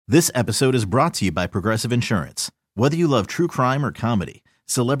This episode is brought to you by Progressive Insurance. Whether you love true crime or comedy,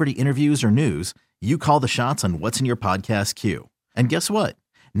 celebrity interviews or news, you call the shots on what's in your podcast queue. And guess what?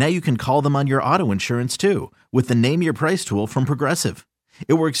 Now you can call them on your auto insurance too with the Name Your Price tool from Progressive.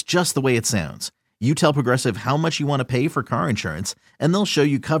 It works just the way it sounds. You tell Progressive how much you want to pay for car insurance, and they'll show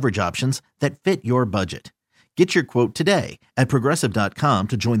you coverage options that fit your budget. Get your quote today at Progressive.com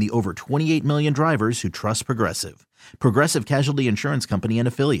to join the over 28 million drivers who trust Progressive. Progressive Casualty Insurance Company and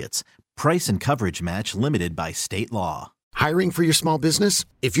Affiliates. Price and coverage match limited by state law. Hiring for your small business?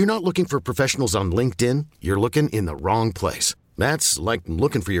 If you're not looking for professionals on LinkedIn, you're looking in the wrong place. That's like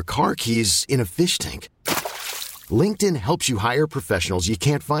looking for your car keys in a fish tank. LinkedIn helps you hire professionals you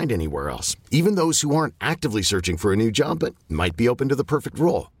can't find anywhere else, even those who aren't actively searching for a new job but might be open to the perfect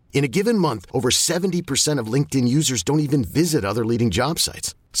role. In a given month, over 70% of LinkedIn users don't even visit other leading job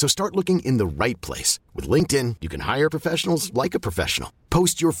sites. So start looking in the right place. With LinkedIn, you can hire professionals like a professional.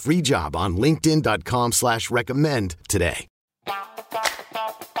 Post your free job on linkedin.com/recommend today.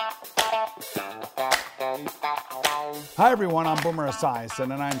 Hi everyone, I'm Boomer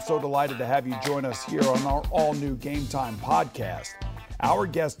Esiason, and I'm so delighted to have you join us here on our all-new Game Time podcast. Our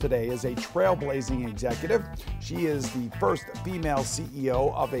guest today is a trailblazing executive. She is the first female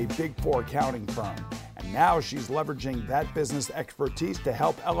CEO of a Big Four accounting firm. And now she's leveraging that business expertise to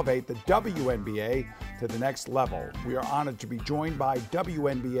help elevate the WNBA to the next level. We are honored to be joined by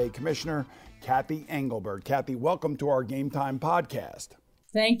WNBA Commissioner Cathy Engelbert. Cathy, welcome to our Game Time podcast.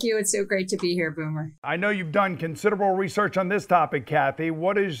 Thank you. It's so great to be here, Boomer. I know you've done considerable research on this topic, Cathy.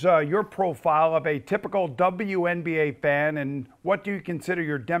 What is your profile of a typical WNBA fan, and what do you consider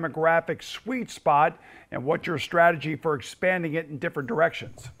your demographic sweet spot, and what's your strategy for expanding it in different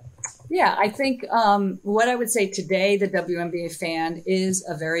directions? Yeah, I think what I would say today, the WNBA fan is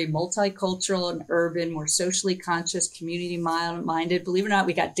a very multicultural and urban, more socially conscious, community-minded. Believe it or not,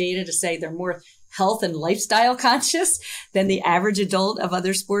 we got data to say they're more health and lifestyle conscious than the average adult of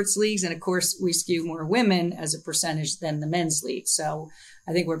other sports leagues. And of course, we skew more women as a percentage than the men's league. So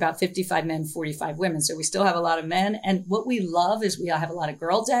I think we're about 55 men, 45 women. So we still have a lot of men. And what we love is we have a lot of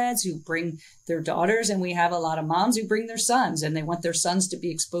girl dads who bring their daughters, and we have a lot of moms who bring their sons, and they want their sons to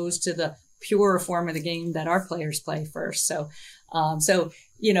be exposed to the purer form of the game that our players play first. So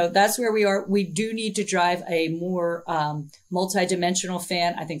that's where we are. We do need to drive a more multidimensional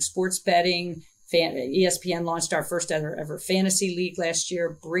fan. I think sports betting, ESPN launched our first ever fantasy league last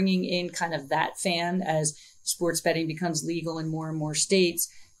year, bringing in kind of that fan as sports betting becomes legal in more and more states,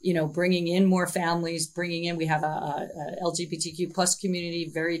 bringing in more families, we have a LGBTQ plus community,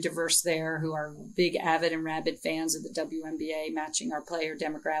 very diverse there, who are big, avid and rabid fans of the WNBA, matching our player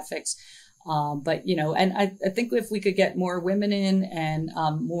demographics. And I think if we could get more women in and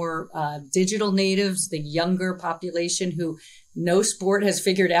more digital natives, the younger population who no sport has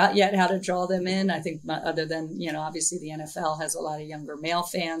figured out yet how to draw them in. I think other than, obviously the NFL has a lot of younger male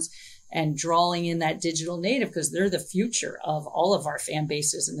fans, and drawing in that digital native, because they're the future of all of our fan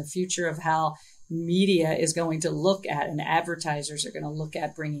bases and the future of how media is going to look at and advertisers are going to look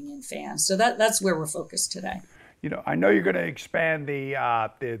at bringing in fans. So that's where we're focused today. I know you're going to expand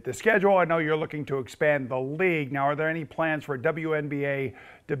the schedule. I know you're looking to expand the league. Now, are there any plans for a WNBA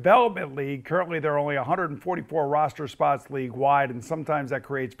development league? Currently, there are only 144 roster spots league-wide, and sometimes that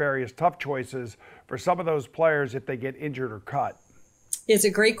creates various tough choices for some of those players if they get injured or cut. It's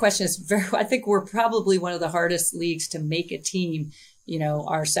a great question. I think we're probably one of the hardest leagues to make a team.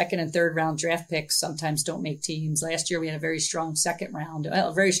 Our second and third round draft picks sometimes don't make teams. Last year, we had a very strong second round,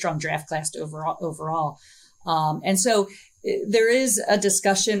 a very strong draft class overall. And so there is a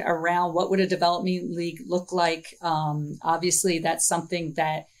discussion around what would a development league look like. Obviously, that's something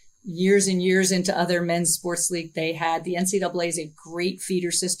that years and years into other men's sports league, they had. The NCAA is a great feeder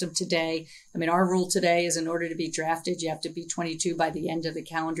system today. I mean, our rule today is in order to be drafted, you have to be 22 by the end of the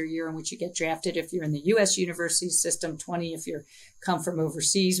calendar year in which you get drafted. If you're in the U.S. university system, 20 if you come from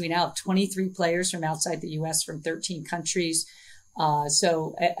overseas. We now have 23 players from outside the U.S. from 13 countries.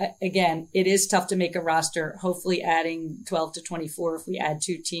 Again, it is tough to make a roster. Hopefully adding 12 to 24, if we add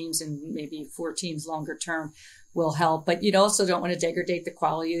 2 teams and maybe 4 teams longer term, will help. But you also don't want to degrade the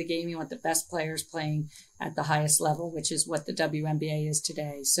quality of the game. You want the best players playing at the highest level, which is what the WNBA is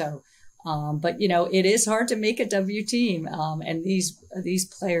today. So, it is hard to make a W team. And these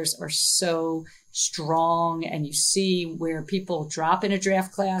players are so strong, and you see where people drop in a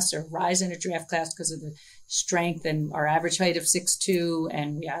draft class or rise in a draft class because of the strength, and our average height of 6'2",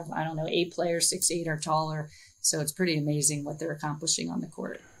 and we have, 8 players 6'8" or taller. So it's pretty amazing what they're accomplishing on the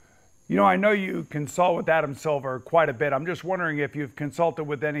court. I know you consult with Adam Silver quite a bit. I'm just wondering if you've consulted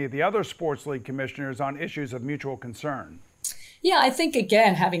with any of the other sports league commissioners on issues of mutual concern. Yeah, I think,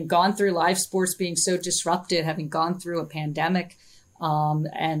 again, having gone through live sports being so disrupted, having gone through a pandemic,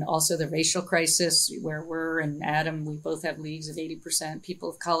 and also the racial crisis where and Adam, we both have leagues of 80% people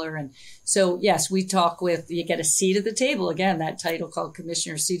of color. And so, yes, we talk you get a seat at the table. Again, that title called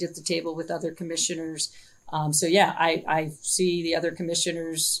commissioner, seat at the table with other commissioners. I see the other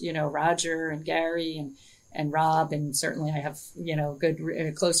commissioners, Roger and Gary and Rob, and certainly I have,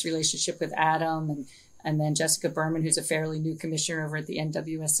 close relationship with Adam and then Jessica Berman, who's a fairly new commissioner over at the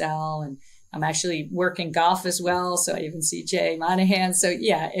NWSL. And I'm actually working golf as well. So I even see Jay Monahan. So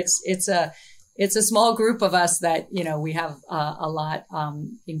yeah, it's a small group of us that, we have a lot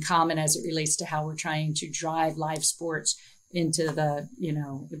in common as it relates to how we're trying to drive live sports into the,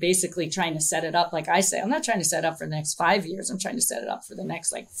 basically trying to set it up. Like I say, I'm not trying to set it up for the next 5 years. I'm trying to set it up for the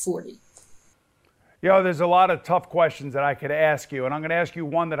next 40. There's a lot of tough questions that I could ask you, and I'm going to ask you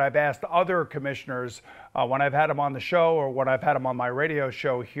one that I've asked other commissioners when I've had them on the show or when I've had them on my radio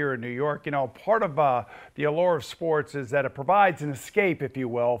show here in New York. Part of the allure of sports is that it provides an escape, if you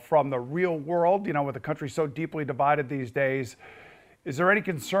will, from the real world, with the country so deeply divided these days. Is there any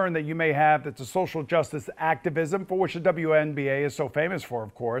concern that you may have that the social justice activism, for which the WNBA is so famous for,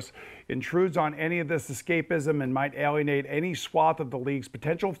 of course, intrudes on any of this escapism and might alienate any swath of the league's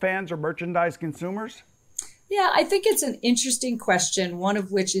potential fans or merchandise consumers? Yeah, I think it's an interesting question, one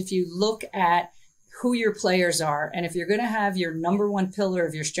of which, if you look at who your players are, and if you're going to have your number one pillar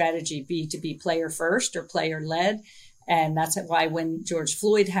of your strategy be to be player first or player led, and that's why when George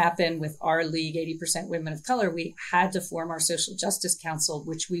Floyd happened with our league, 80% women of color, we had to form our Social Justice Council,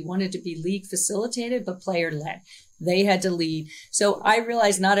 which we wanted to be league facilitated, but player led. They had to lead. So I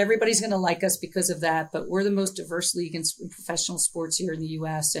realize not everybody's going to like us because of that, but we're the most diverse league in professional sports here in the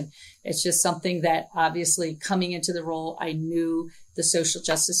U.S. And it's just something that obviously coming into the role, I knew the social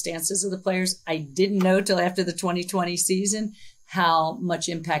justice stances of the players. I didn't know till after the 2020 season how much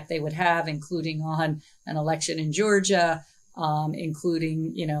impact they would have, including on an election in Georgia,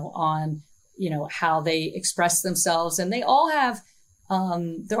 including, on, how they express themselves. And they all have,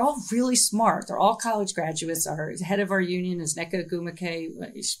 they're all really smart. They're all college graduates. Our head of our union is Nneka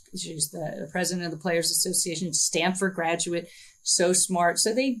Ogwumike. She's the president of the Players Association, Stanford graduate, so smart.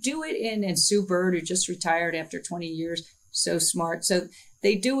 So they do it and Sue Bird, who just retired after 20 years, so smart. So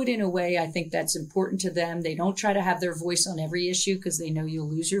they do it in a way I think that's important to them. They don't try to have their voice on every issue because they know you'll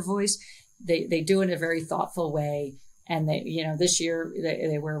lose your voice. They do it in a very thoughtful way. And they, this year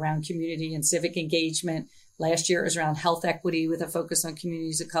they were around community and civic engagement. Last year it was around health equity with a focus on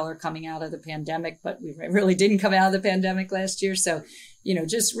communities of color coming out of the pandemic, but we really didn't come out of the pandemic last year. So,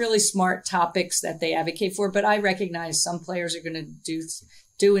 just really smart topics that they advocate for. But I recognize some players are going to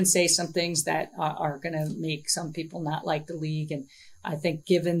do and say some things that are going to make some people not like the league. And I think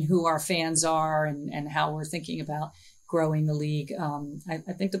given who our fans are and how we're thinking about growing the league, I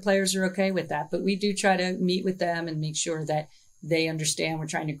think the players are okay with that. But we do try to meet with them and make sure that they understand we're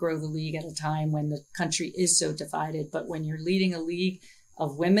trying to grow the league at a time when the country is so divided. But when you're leading a league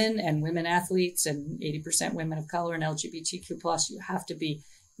of women and women athletes and 80% women of color and LGBTQ+, you have to be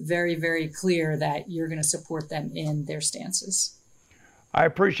very, very clear that you're going to support them in their stances. I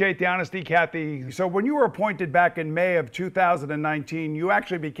appreciate the honesty, Kathy. So when you were appointed back in May of 2019, you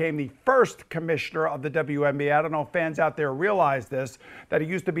actually became the first commissioner of the WNBA. I don't know if fans out there realize this, that it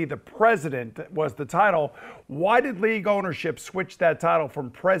used to be the president was the title. Why did league ownership switch that title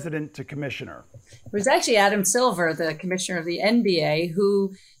from president to commissioner? It was actually Adam Silver, the commissioner of the NBA,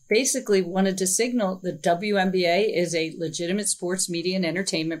 who basically wanted to signal the WNBA is a legitimate sports media and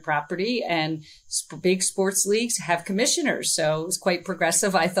entertainment property, and big sports leagues have commissioners. So it was quite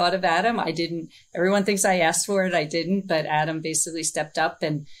progressive. I thought of Adam. Everyone thinks I asked for it. I didn't, but Adam basically stepped up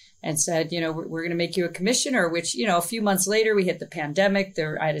and said, we're going to make you a commissioner, which, a few months later we hit the pandemic.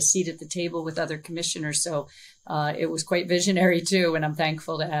 I had a seat at the table with other commissioners. So it was quite visionary too. And I'm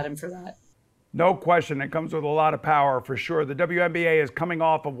thankful to Adam for that. No question. It comes with a lot of power for sure. The WNBA is coming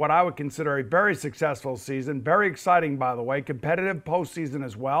off of what I would consider a very successful season. Very exciting, by the way. Competitive postseason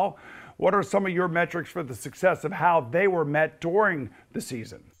as well. What are some of your metrics for the success of how they were met during the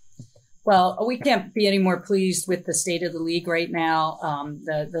season? Well, we can't be any more pleased with the state of the league right now.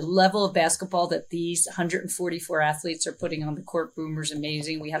 The level of basketball that these 144 athletes are putting on the court, Boomer, is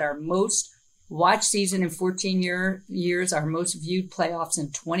amazing. We had our most watched season in 14 years, our most viewed playoffs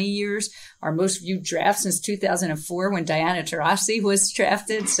in 20 years, our most viewed draft since 2004 when Diana Taurasi was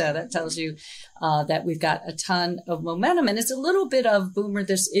drafted. So that tells you that we've got a ton of momentum. And it's a little bit of Boomer,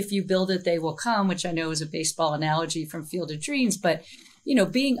 this if you build it, they will come, which I know is a baseball analogy from Field of Dreams. But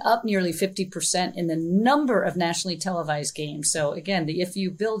being up nearly 50% in the number of nationally televised games. So again, if you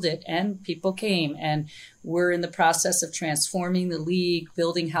build it, and people came, and we're in the process of transforming the league,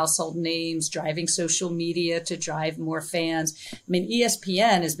 building household names, driving social media to drive more fans. I mean,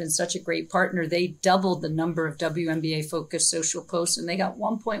 ESPN has been such a great partner. They doubled the number of WNBA focused social posts, and they got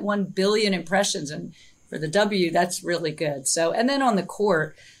 1.1 billion impressions. And for the W, that's really good. So, and then on the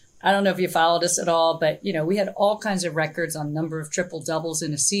court, I don't know if you followed us at all, but, we had all kinds of records on number of triple doubles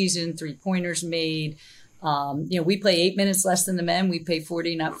in a season, 3-pointers made. We play 8 minutes less than the men. We play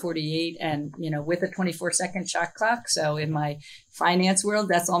 40, not 48. And, with a 24-second shot clock. So in my finance world,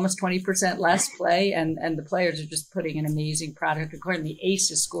 that's almost 20% less play. And the players are just putting an amazing product. According, the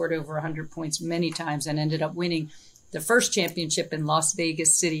Aces scored over 100 points many times and ended up winning the first championship in Las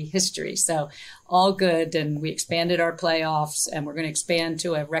Vegas City history. So all good. And we expanded our playoffs, and we're going to expand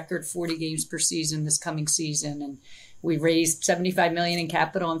to a record 40 games per season this coming season. And we raised $75 million in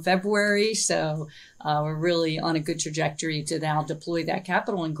capital in February. So we're really on a good trajectory to now deploy that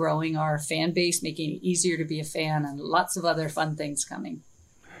capital and growing our fan base, making it easier to be a fan, and lots of other fun things coming.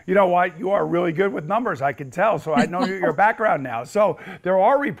 You know what? You are really good with numbers, I can tell. So I know your background now. So there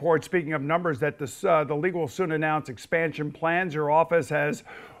are reports, speaking of numbers, that the league will soon announce expansion plans. Your office has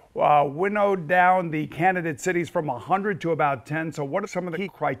winnowed down the candidate cities from 100 to about 10. So what are some of the key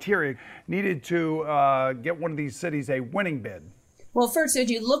criteria needed to get one of these cities a winning bid? Well, first, if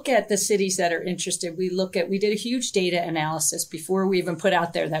you look at the cities that are interested, we did a huge data analysis before we even put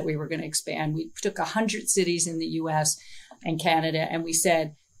out there that we were going to expand. We took 100 cities in the U.S. and Canada, and we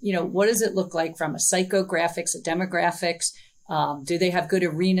said, what does it look like from a psychographics, a demographics? Do they have good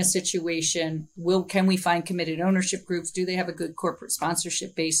arena situation? Can we find committed ownership groups? Do they have a good corporate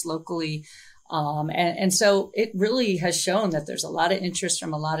sponsorship base locally? And so it really has shown that there's a lot of interest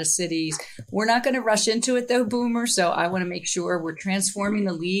from a lot of cities. We're not going to rush into it though, Boomer. So I want to make sure we're transforming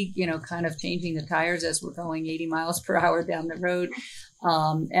the league, kind of changing the tires as we're going 80 miles per hour down the road.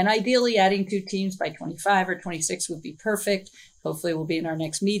 And ideally adding 2 teams by 25 or 26 would be perfect. Hopefully we'll be in our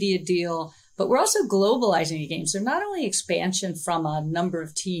next media deal. But we're also globalizing the game. So not only expansion from a number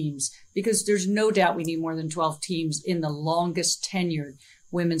of teams, because there's no doubt we need more than 12 teams in the longest tenured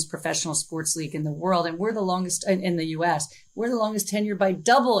women's professional sports league in the world. And we're the longest in the U.S. We're the longest tenured by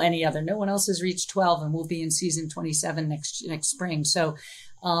double any other. No one else has reached 12, and we'll be in season 27 next spring. So,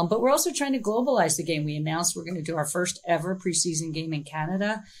 but we're also trying to globalize the game. We announced we're going to do our first ever preseason game in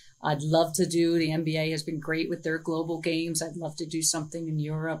Canada. I'd love to do, the NBA has been great with their global games. I'd love to do something in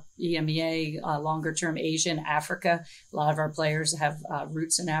Europe, EMEA, longer term, Asia and Africa. A lot of our players have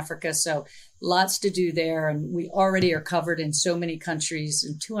roots in Africa. So lots to do there. And we already are covered in so many countries,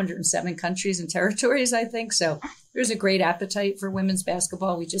 in 207 countries and territories, I think. So there's a great appetite for women's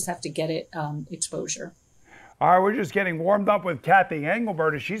basketball. We just have to get it exposure. All right, we're just getting warmed up with Cathy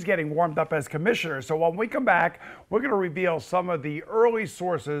Engelbert as she's getting warmed up as commissioner. So when we come back, we're going to reveal some of the early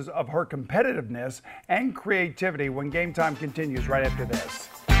sources of her competitiveness and creativity when Game Time continues right after this.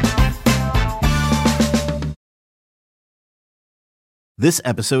 This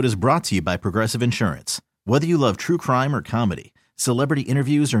episode is brought to you by Progressive Insurance. Whether you love true crime or comedy, celebrity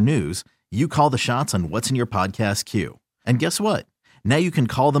interviews or news, you call the shots on what's in your podcast queue. And guess what? Now you can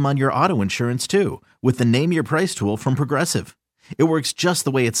call them on your auto insurance too with the Name Your Price tool from Progressive. It works just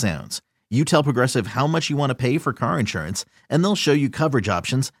the way it sounds. You tell Progressive how much you want to pay for car insurance, and they'll show you coverage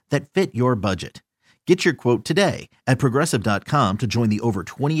options that fit your budget. Get your quote today at Progressive.com to join the over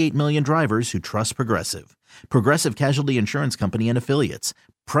 28 million drivers who trust Progressive. Progressive Casualty Insurance Company and Affiliates.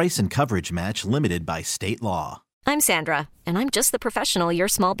 Price and coverage match limited by state law. I'm Sandra, and I'm just the professional your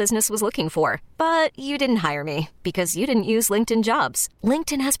small business was looking for. But you didn't hire me because you didn't use LinkedIn Jobs.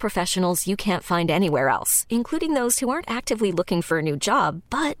 LinkedIn has professionals you can't find anywhere else, including those who aren't actively looking for a new job,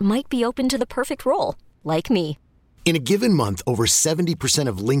 but might be open to the perfect role, like me. In a given month, over 70%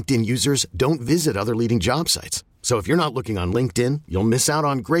 of LinkedIn users don't visit other leading job sites. So if you're not looking on LinkedIn, you'll miss out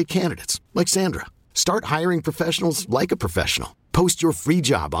on great candidates like Sandra. Start hiring professionals like a professional. Post your free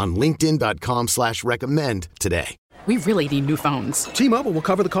job on linkedin.com/recommend today. We really need new phones. T-Mobile will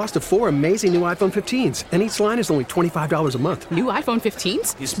cover the cost of 4 amazing new iPhone 15s, and each line is only $25 a month. New iPhone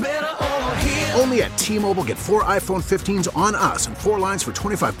 15s? It's better over here. Only at T-Mobile, get 4 iPhone 15s on us and 4 lines for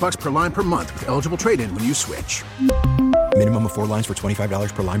 $25 per line per month with eligible trade-in when you switch. Minimum of 4 lines for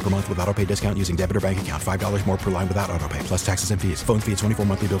 $25 per line per month with autopay discount using debit or bank account. $5 more per line without autopay, plus taxes and fees. Phone fee at 24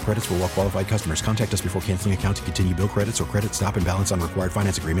 monthly bill credits for well-qualified customers. Contact us before canceling account to continue bill credits or credit stop and balance on required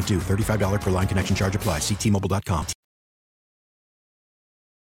finance agreement due. $35 per line connection charge applies. See T-Mobile.com.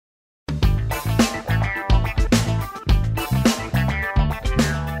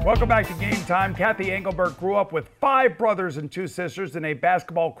 Welcome back to Game Time. Kathy Engelbert grew up with 5 brothers and 2 sisters in a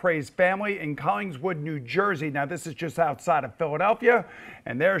basketball-crazed family in Collingswood, New Jersey. Now, this is just outside of Philadelphia,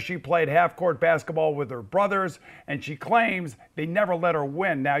 and there she played half-court basketball with her brothers, and she claims they never let her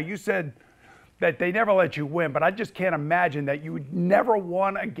win. Now, you said that they never let you win, but I just can't imagine that you never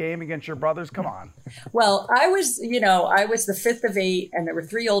won a game against your brothers. Come on. Well, I was the 5th of 8, and there were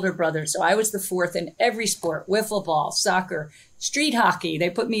 3 older brothers, so I was the 4th in every sport: wiffle ball, soccer, street hockey.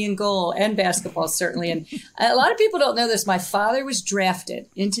 They put me in goal, and basketball, certainly. And a lot of people don't know this. My father was drafted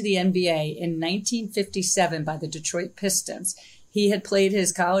into the NBA in 1957 by the Detroit Pistons. He had played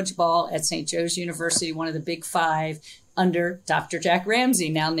his college ball at St. Joe's University, one of the Big Five, under Dr. Jack Ramsey,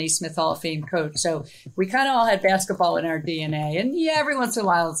 now Naismith Hall of Fame coach. So we kind of all had basketball in our DNA. And yeah, every once in a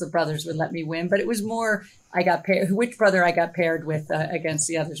while the brothers would let me win, but it was more which brother I got paired with against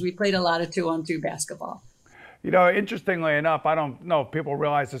the others. We played a lot of 2-on-2 basketball. You know, interestingly enough, I don't know if people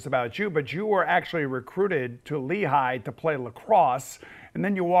realize this about you, but you were actually recruited to Lehigh to play lacrosse. And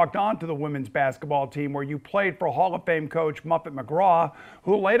then you walked on to the women's basketball team where you played for Hall of Fame coach Muffet McGraw,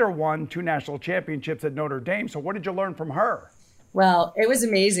 who later won 2 national championships at Notre Dame. So what did you learn from her? Well, it was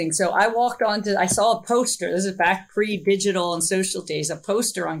amazing. So I saw a poster. This is back pre-digital and social days, a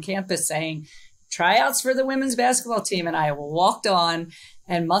poster on campus saying tryouts for the women's basketball team. And I walked on,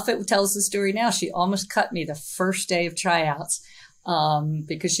 and Muffet tells the story now. She almost cut me the first day of tryouts.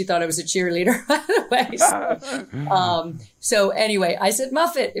 Because she thought I was a cheerleader, by the way. So anyway, I said,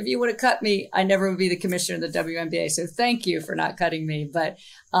 Muffet, if you would have cut me, I never would be the commissioner of the WNBA. So thank you for not cutting me. But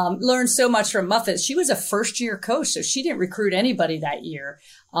learned so much from Muffet. She was a first-year coach, so she didn't recruit anybody that year.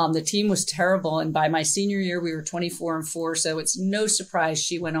 The team was terrible. And by my senior year, we were 24-4. So it's no surprise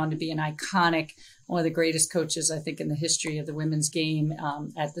she went on to be an iconic, one of the greatest coaches, I think, in the history of the women's game,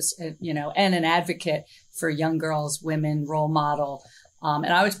 and an advocate for young girls, women, role model.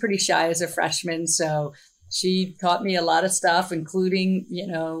 And I was pretty shy as a freshman, so she taught me a lot of stuff, including,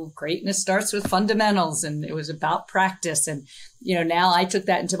 greatness starts with fundamentals, and it was about practice. And, now I took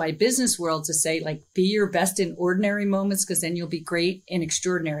that into my business world to say, be your best in ordinary moments, because then you'll be great in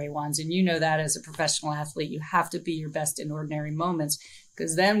extraordinary ones. And you know that as a professional athlete, you have to be your best in ordinary moments.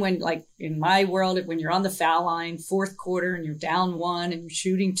 Because then when, in my world, when you're on the foul line, 4th quarter, and you're down 1 and you're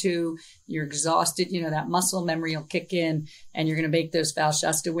shooting 2, you're exhausted, that muscle memory will kick in, and you're going to make those foul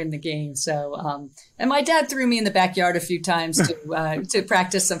shots to win the game. So, and my dad threw me in the backyard a few times to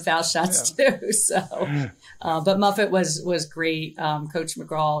practice some foul shots too. So, but Muffet was great. Coach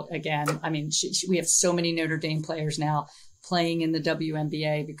McGraw, again, I mean, we have so many Notre Dame players now playing in the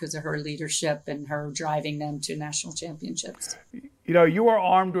WNBA because of her leadership and her driving them to national championships. You were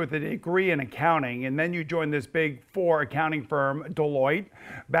armed with a degree in accounting, and then you joined this Big 4 accounting firm, Deloitte.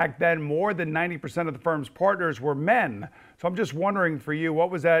 Back then, more than 90% of the firm's partners were men. So I'm just wondering for you, what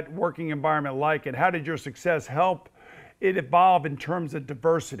was that working environment like, and how did your success help it evolve in terms of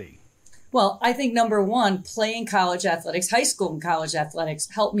diversity? Well, I think number one, playing college athletics, high school and college athletics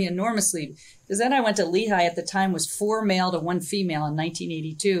helped me enormously, because then I went to Lehigh at the time, was 4 male to 1 female in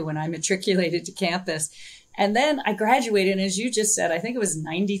 1982 when I matriculated to campus. And then I graduated, and as you just said, I think it was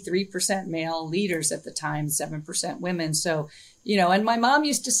 93% male leaders at the time, 7% women. So, and my mom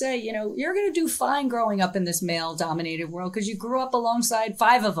used to say, you're going to do fine growing up in this male-dominated world because you grew up alongside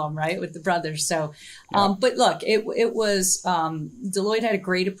 5 of them, right, with the brothers. So, but look, it was Deloitte had a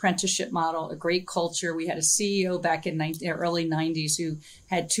great apprenticeship model, a great culture. We had a CEO back in the early 90s who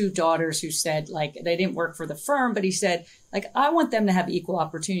had 2 daughters who said, they didn't work for the firm, but he said, I want them to have equal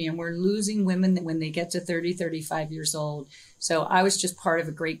opportunity, and we're losing women when they get to 30, 35 years old. So I was just part of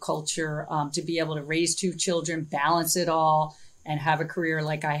a great culture to be able to raise 2 children, balance it all, and have a career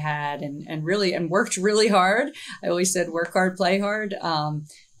like I had, and worked really hard. I always said, work hard, play hard. And,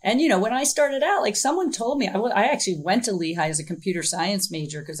 when I started out, someone told me, I actually went to Lehigh as a computer science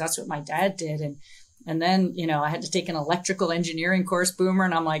major because that's what my dad did. And then, I had to take an electrical engineering course, Boomer.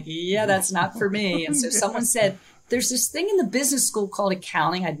 And I'm like, yeah, that's not for me. And so someone said, there's this thing in the business school called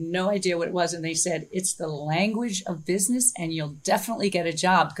accounting. I had no idea what it was. And they said, it's the language of business, and you'll definitely get a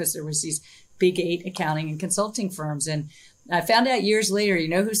job, because there was these Big 8 accounting and consulting firms. And I found out years later,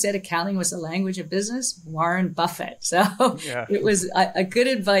 who said accounting was the language of business? Warren Buffett. So It was a good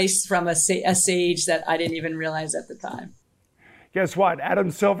advice from a sage that I didn't even realize at the time. Guess what?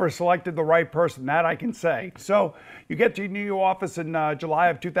 Adam Silver selected the right person. That I can say. So you get to your new office in July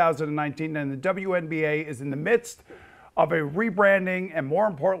of 2019, and the WNBA is in the midst of a rebranding, and more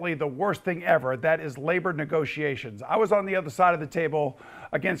importantly, the worst thing ever, that is labor negotiations. I was on the other side of the table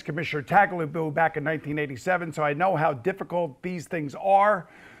against Commissioner Tagliabue back in 1987, so I know how difficult these things are.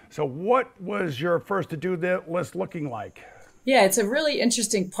 So what was your first to-do list looking like? Yeah, it's a really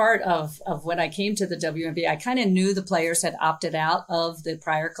interesting part of when I came to the WNBA. I kind of knew the players had opted out of the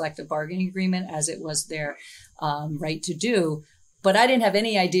prior collective bargaining agreement as it was their right to do. But I didn't have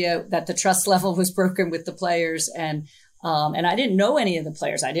any idea that the trust level was broken with the players. And I didn't know any of the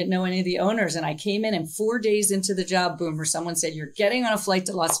players. I didn't know any of the owners. And I came in and 4 days into the job, Boomer, someone said, you're getting on a flight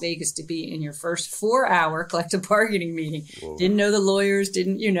to Las Vegas to be in your first 4-hour collective bargaining meeting. Whoa. Didn't know the lawyers,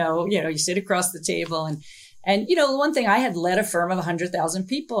 didn't, you sit across the table. And, the one thing, I had led a firm of 100,000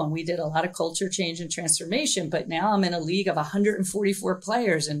 people and we did a lot of culture change and transformation. But now I'm in a league of 144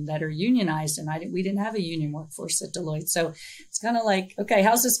 players and that are unionized. And we didn't have a union workforce at Deloitte. So it's kind of like, okay,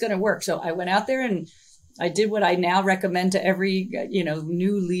 how's this going to work? So I went out there and I did what I now recommend to every,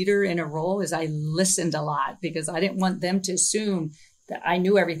 new leader in a role is I listened a lot because I didn't want them to assume that I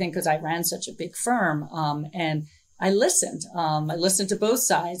knew everything because I ran such a big firm. And I listened. I listened to both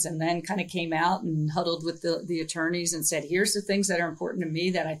sides and then kind of came out and huddled with the attorneys and said, here's the things that are important to me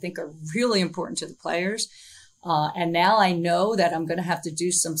that I think are really important to the players. And now I know that I'm going to have to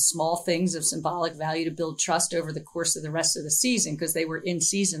do some small things of symbolic value to build trust over the course of the rest of the season because they were in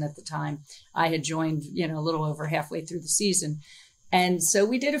season at the time. I had joined, a little over halfway through the season. And so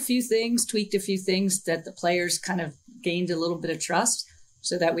we did a few things, tweaked a few things that the players kind of gained a little bit of trust.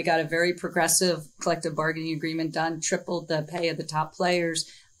 So that we got a very progressive collective bargaining agreement done, tripled the pay of the top players.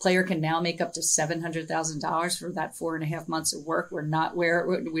 Player can now make up to $700,000 for that 4.5 months of work. We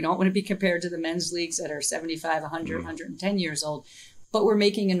don't want to be compared to the men's leagues that are 75, 100, 110 years old, but we're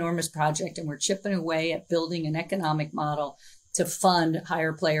making an enormous project and we're chipping away at building an economic model to fund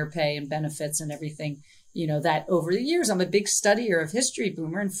higher player pay and benefits and everything. That over the years, I'm a big studier of history,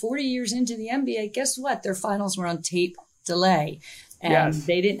 Boomer, and 40 years into the NBA, guess what? Their finals were on tape delay. And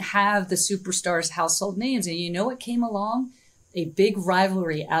They didn't have the superstars' household names. And you know what came along? A big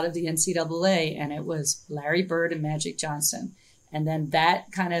rivalry out of the NCAA, and it was Larry Bird and Magic Johnson. And then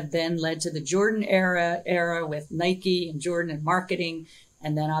that kind of then led to the Jordan era with Nike and Jordan and marketing,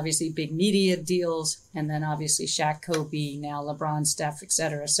 and then obviously big media deals, and then obviously Shaq, Kobe, now LeBron, Steph, et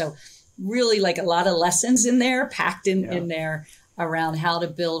cetera. So really like a lot of lessons in there, packed in there, around how to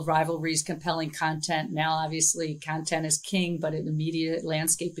build rivalries, compelling content. Now, obviously, content is king, but the media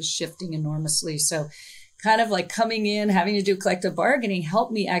landscape is shifting enormously. So kind of like coming in, having to do collective bargaining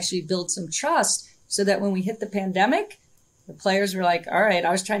helped me actually build some trust so that when we hit the pandemic, the players were like, all right,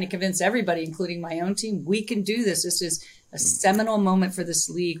 I was trying to convince everybody, including my own team, we can do this. This is a seminal moment for this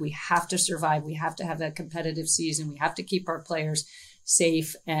league. We have to survive. We have to have that competitive season. We have to keep our players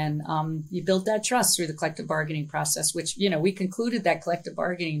safe. And you build that trust through the collective bargaining process, which, we concluded that collective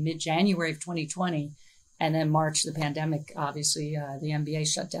bargaining mid-January of 2020. And then March, the pandemic, obviously, the NBA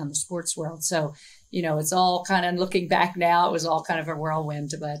shut down the sports world. So, it's all kind of looking back now, it was all kind of a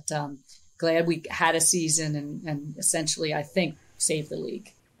whirlwind, but glad we had a season and essentially, I think, saved the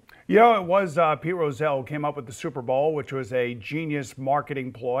league. It was Pete Rozelle who came up with the Super Bowl, which was a genius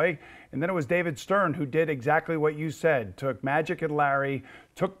marketing ploy. And then it was David Stern who did exactly what you said, took Magic and Larry,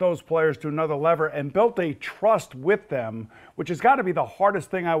 took those players to another level and built a trust with them, which has got to be the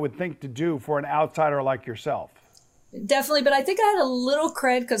hardest thing I would think to do for an outsider like yourself. Definitely, but I think I had a little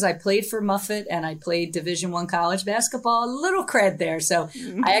cred because I played for Muffet and I played Division I college basketball, a little cred there. So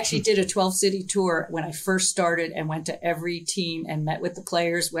I actually did a 12-city tour when I first started and went to every team and met with the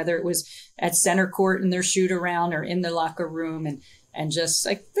players, whether it was at center court in their shoot around or in the locker room. And just,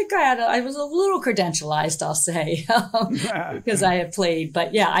 I think I was a little credentialized, I'll say, because I had played.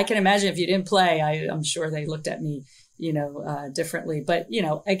 But yeah, I can imagine if you didn't play, I'm sure they looked at me differently. But,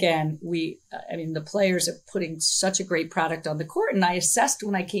 again, the players are putting such a great product on the court. And I assessed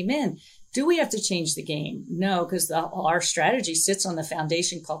when I came in, do we have to change the game? No, because our strategy sits on the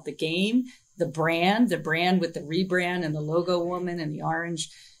foundation called the game, the brand with the rebrand and the logo woman and the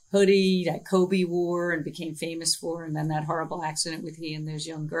orange hoodie that Kobe wore and became famous for. And then that horrible accident with he and those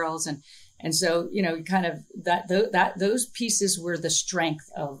young girls. And so, kind of those pieces were the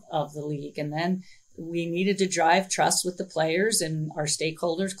strength of the league. And then we needed to drive trust with the players and our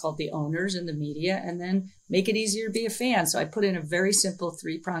stakeholders called the owners and the media, and then make it easier to be a fan. So I put in a very simple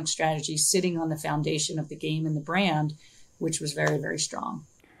 3-pronged strategy sitting on the foundation of the game and the brand, which was very, very strong.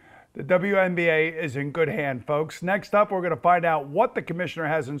 The WNBA is in good hand, folks. Next up, we're going to find out what the commissioner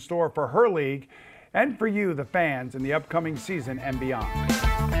has in store for her league and for you, the fans, in the upcoming season and beyond.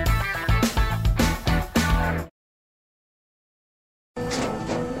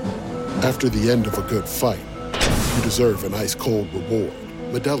 After the end of a good fight, you deserve an ice-cold reward.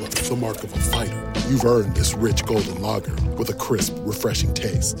 Modelo is the mark of a fighter. You've earned this rich golden lager with a crisp, refreshing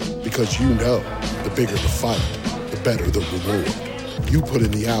taste. Because you know, the bigger the fight, the better the reward. You put in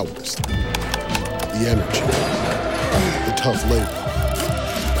the hours, the energy, the tough labor.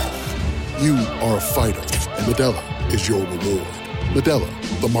 You are a fighter, and Modelo is your reward.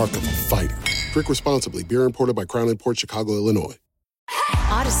 Modelo, the mark of a fighter. Drink responsibly. Beer imported by Crown Imports, Chicago, Illinois.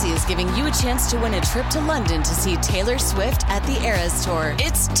 Odyssey is giving you a chance to win a trip to London to see Taylor Swift at the Eras Tour.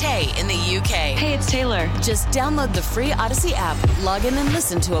 It's Tay in the UK. Hey, it's Taylor. Just download the free Odyssey app, log in and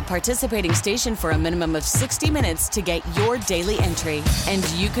listen to a participating station for a minimum of 60 minutes to get your daily entry. And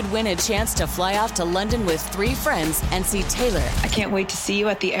you could win a chance to fly off to London with 3 friends and see Taylor. I can't wait to see you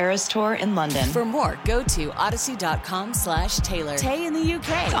at the Eras Tour in London. For more, go to odyssey.com/Taylor. Tay in the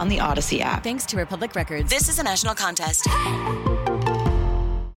UK. It's on the Odyssey app. Thanks to Republic Records. This is a national contest.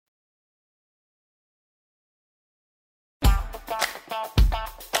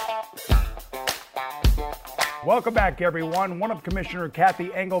 Welcome back, everyone. One of Commissioner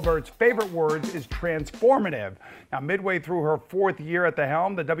Kathy Engelbert's favorite words is transformative. Now, midway through her 4th year at the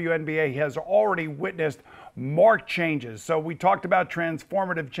helm, the WNBA has already witnessed marked changes. So we talked about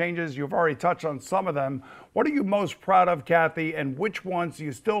transformative changes. You've already touched on some of them. What are you most proud of, Kathy, and which ones do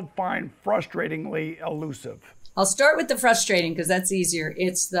you still find frustratingly elusive? I'll start with the frustrating because that's easier.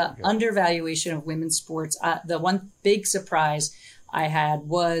 It's the undervaluation of women's sports. The one big surprise I had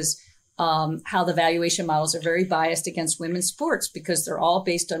was how the valuation models are very biased against women's sports because they're all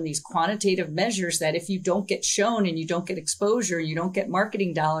based on these quantitative measures that if you don't get shown and you don't get exposure, you don't get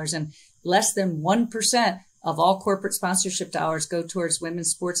marketing dollars, and less than 1% of all corporate sponsorship dollars go towards women's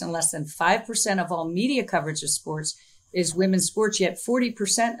sports and less than 5% of all media coverage of sports is women's sports, yet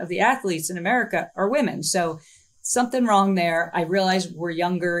 40% of the athletes in America are women. So something wrong there. I realize we're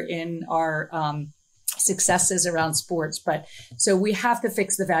younger in our successes around sports, but so we have to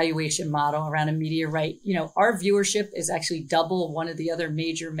fix the valuation model around a media right. You know, our viewership is actually double one of the other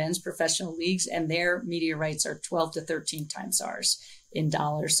major men's professional leagues, and their media rights are 12 to 13 times ours in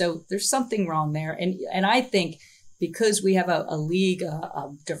dollars. So there's something wrong there. And I think because we have a league,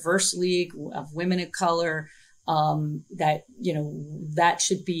 a diverse league of women of color, that, you know, that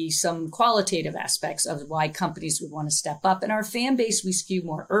should be some qualitative aspects of why companies would want to step up. And our fan base, we skew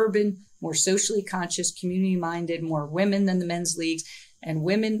more urban, more socially conscious, community minded, more women than the men's leagues, and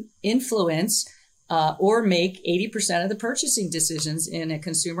women influence or make 80% of the purchasing decisions in a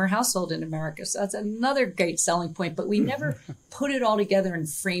consumer household in America. So that's another great selling point, but we never put it all together and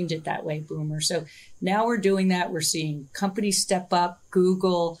framed it that way, Boomer. So now we're doing that. We're seeing companies step up.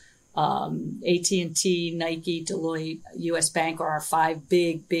 Google, AT&T, Nike, Deloitte, US Bank are our 5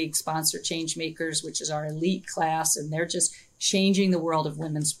 big sponsor change makers, which is our elite class. And they're just changing the world of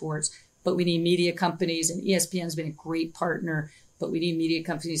women's sports. But we need media companies, and ESPN has been a great partner, but we need media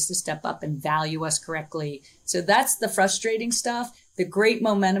companies to step up and value us correctly. So that's the frustrating stuff. The great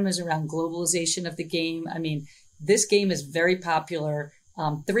momentum is around globalization of the game. I mean, this game is very popular.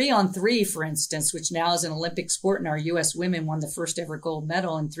 3-on-3, for instance, which now is an Olympic sport, and our U.S. women won the first ever gold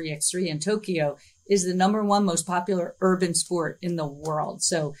medal in 3x3 in Tokyo, is the #1 most popular urban sport in the world.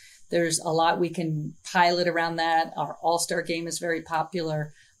 So there's a lot we can pilot around that. Our All-Star game is very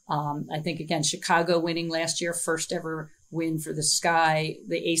popular. I think, again, Chicago winning last year, first ever win for the Sky.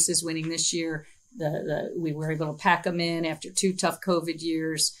 The Aces winning this year. We were able to pack them in after 2 tough COVID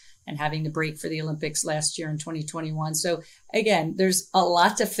years and having the break for the Olympics last year in 2021. So again, there's a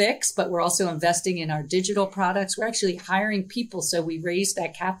lot to fix, but we're also investing in our digital products. We're actually hiring people. So we raised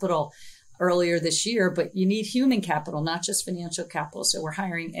that capital earlier this year, but you need human capital, not just financial capital. So we're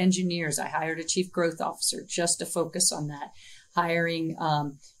hiring engineers. I hired a chief growth officer just to focus on that, hiring,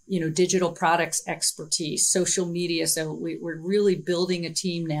 digital products expertise, social media. So we're really building a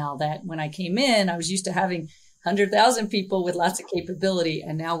team now that when I came in, I was used to having 100,000 people with lots of capability.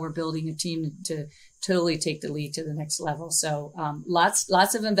 And now we're building a team to totally take the lead to the next level. So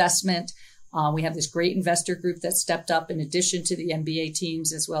lots of investment. We have this great investor group that stepped up in addition to the NBA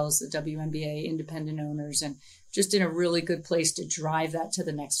teams, as well as the WNBA independent owners, and just in a really good place to drive that to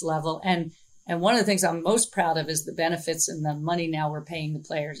the next level. And one of the things I'm most proud of is the benefits and the money now we're paying the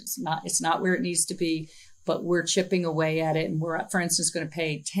players. It's not where it needs to be, but we're chipping away at it. And we're, for instance, going to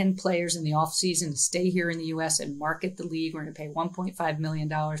pay 10 players in the offseason to stay here in the U.S. and market the league. We're going to pay $1.5 million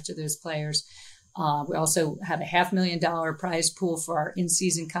to those players. We also have a $500,000 prize pool for our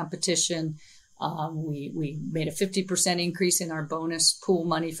in-season competition. We made a 50% increase in our bonus pool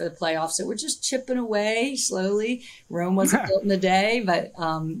money for the playoffs. So we're just chipping away slowly. Rome wasn't built in a day, but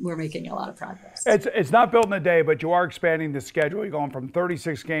we're making a lot of progress. It's not built in a day, but you are expanding the schedule. You're going from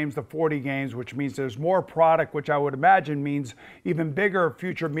 36 games to 40 games, which means there's more product, which I would imagine means even bigger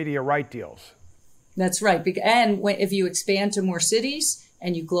future media right deals. That's right. And if you expand to more cities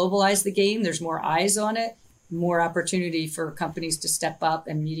and you globalize the game, there's more eyes on it, more opportunity for companies to step up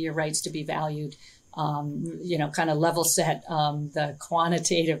and media rights to be valued. kind of level set the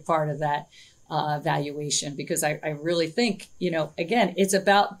quantitative part of that valuation, because I really think, again, it's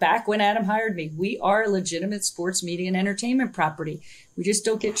about back when Adam hired me, we are a legitimate sports media and entertainment property. We just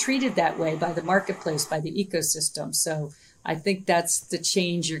don't get treated that way by the marketplace, by the ecosystem. So I think that's the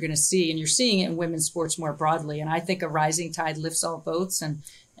change you're going to see, and you're seeing it in women's sports more broadly. And I think a rising tide lifts all boats,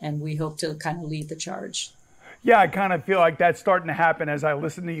 and we hope to kind of lead the charge. Yeah, I kind of feel like that's starting to happen as I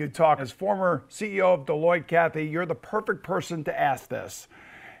listen to you talk. As former CEO of Deloitte, Kathy, you're the perfect person to ask this.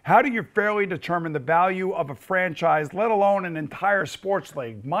 How do you fairly determine the value of a franchise, let alone an entire sports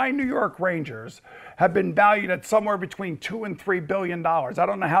league? My New York Rangers have been valued at somewhere between $2 and $3 billion. I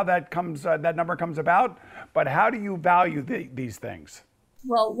don't know how that number comes about, but how do you value these things?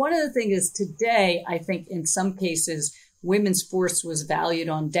 Well, one of the things is today, I think in some cases, women's sports was valued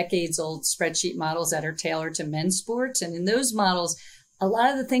on decades-old spreadsheet models that are tailored to men's sports. And in those models, a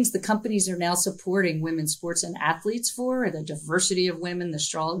lot of the things the companies are now supporting women's sports and athletes for, the diversity of women, the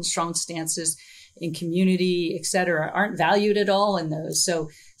strong stances in community, et cetera, aren't valued at all in those.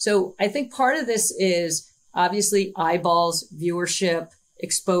 So I think part of this is obviously eyeballs, viewership,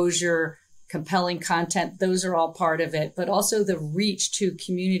 exposure, compelling content. Those are all part of it, but also the reach to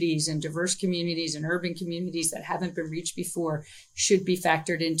communities and diverse communities and urban communities that haven't been reached before should be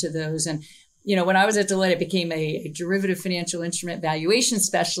factored into those. And when I was at Deloitte, I became a derivative financial instrument valuation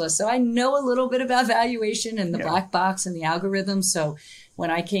specialist. So I know a little bit about valuation and the black box and the algorithms. So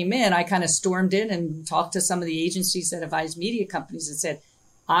when I came in, I kind of stormed in and talked to some of the agencies that advise media companies and said,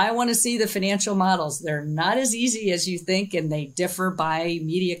 I want to see the financial models. They're not as easy as you think, and they differ by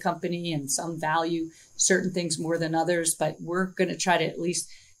media company, and some value certain things more than others. But we're going to try to at least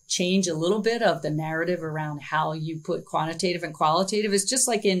change a little bit of the narrative around how you put quantitative and qualitative. It's just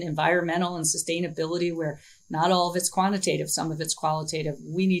like in environmental and sustainability, where not all of it's quantitative, some of it's qualitative.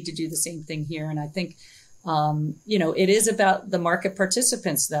 We need to do the same thing here. And I think, it is about the market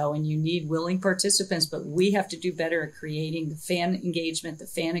participants, though, and you need willing participants, but we have to do better at creating the fan engagement, the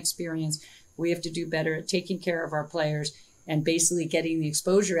fan experience. We have to do better at taking care of our players and basically getting the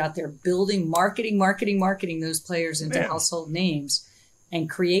exposure out there, building, marketing those players into household names, and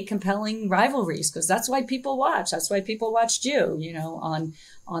create compelling rivalries, because that's why people watch. That's why people watched you,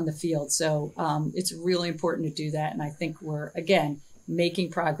 on the field. So it's really important to do that. And I think we're, again, making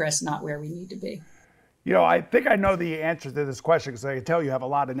progress, not where we need to be. I think I know the answer to this question, because I can tell you have a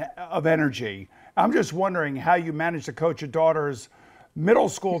lot of energy. I'm just wondering how you managed to coach your daughter's middle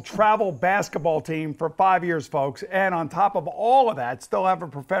school travel basketball team for 5 years, folks, and on top of all of that, still have a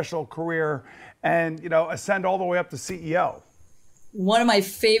professional career and, ascend all the way up to CEO. One of my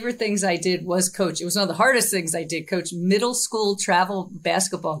favorite things I did was coach. It was one of the hardest things I did, coach middle school travel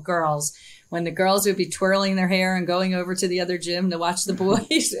basketball girls, when the girls would be twirling their hair and going over to the other gym to watch the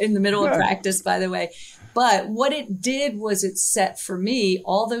boys in the middle of practice, by the way. But what it did was it set for me,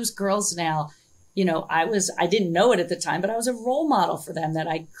 all those girls now, I didn't know it at the time, but I was a role model for them, that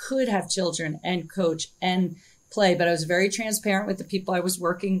I could have children and coach and play. But I was very transparent with the people I was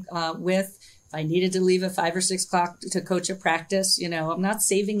working with. If I needed to leave at 5 or 6 o'clock to coach a practice, I'm not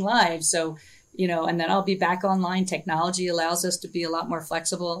saving lives. So, and then I'll be back online. Technology allows us to be a lot more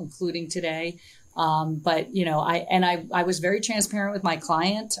flexible, including today. But I was very transparent with my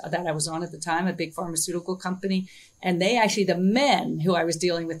client that I was on at the time, a big pharmaceutical company. And they actually, the men who I was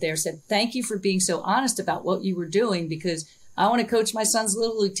dealing with there, said, thank you for being so honest about what you were doing, because I want to coach my son's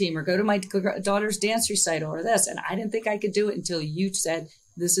Little League team or go to my daughter's dance recital or this. And I didn't think I could do it until you said,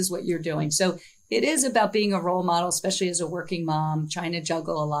 this is what you're doing. So it is about being a role model, especially as a working mom, trying to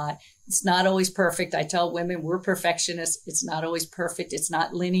juggle a lot. It's not always perfect. I tell women we're perfectionists. It's not always perfect. It's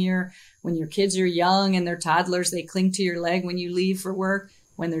not linear. When your kids are young and they're toddlers, they cling to your leg when you leave for work.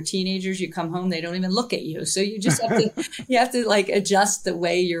 When they're teenagers, you come home, they don't even look at you. So you just have to like adjust the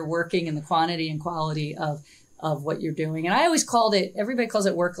way you're working and the quantity and quality of what you're doing. And I always everybody calls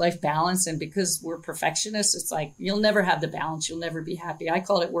it work-life balance. And because we're perfectionists, it's like, you'll never have the balance. You'll never be happy. I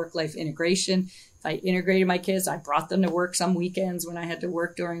called it work-life integration. If I integrated my kids, I brought them to work some weekends when I had to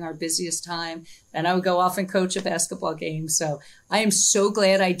work during our busiest time. And I would go off and coach a basketball game. So I am so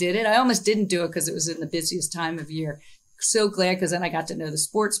glad I did it. I almost didn't do it because it was in the busiest time of year. So glad, because then I got to know the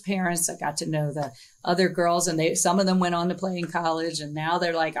sports parents. I got to know the other girls, and some of them went on to play in college. And now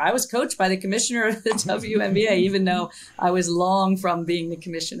they're like, I was coached by the commissioner of the WNBA, even though I was long from being the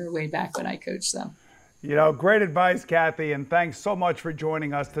commissioner way back when I coached them. Great advice, Kathy, and thanks so much for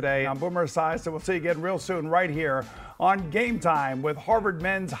joining us today. I'm Boomer Esiason. We'll see you again real soon right here on Game Time with Harvard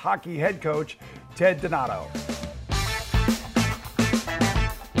men's hockey head coach Ted Donato.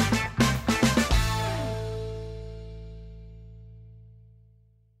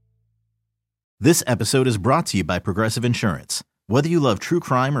 This episode is brought to you by Progressive Insurance. Whether you love true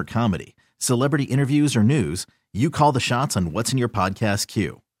crime or comedy, celebrity interviews or news, you call the shots on what's in your podcast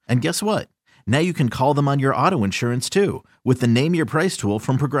queue. And guess what? Now you can call them on your auto insurance too with the Name Your Price tool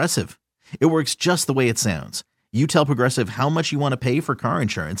from Progressive. It works just the way it sounds. You tell Progressive how much you want to pay for car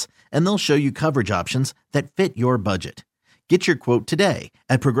insurance, and they'll show you coverage options that fit your budget. Get your quote today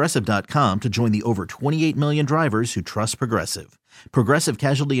at Progressive.com to join the over 28 million drivers who trust Progressive. Progressive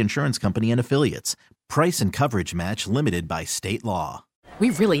Casualty Insurance Company and Affiliates. Price and coverage match limited by state law. We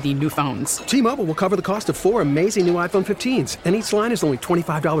really need new phones. T-Mobile will cover the cost of 4 amazing new iPhone 15s, and each line is only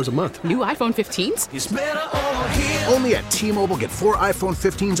 $25 a month. New iPhone 15s? It's better over here. Only at T-Mobile, get 4 iPhone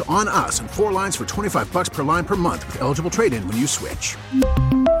 15s on us and 4 lines for $25 per line per month with eligible trade-in when you switch.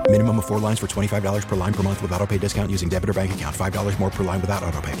 Minimum of 4 lines for $25 per line per month with autopay discount using debit or bank account. $5 more per line without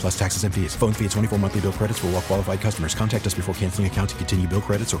autopay, plus taxes and fees. Phone fee at 24 monthly bill credits for well-qualified customers. Contact us before canceling account to continue bill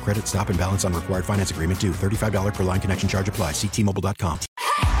credits or credit stop and balance on required finance agreement due. $35 per line connection charge applies. See T-Mobile.com.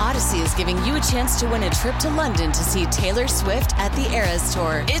 Odyssey is giving you a chance to win a trip to London to see Taylor Swift at the Eras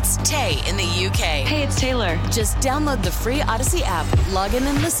Tour. It's Tay in the UK. Hey, it's Taylor. Just download the free Odyssey app, log in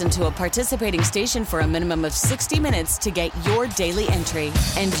and listen to a participating station for a minimum of 60 minutes to get your daily entry.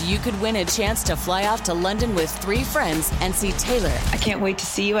 And you could win a chance to fly off to London with 3 friends and see Taylor. I can't wait to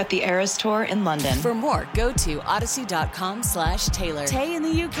see you at the Eras Tour in London. For more, go to odyssey.com/Taylor. Tay in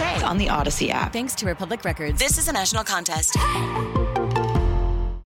the UK. On the Odyssey app. Thanks to Republic Records. This is a national contest.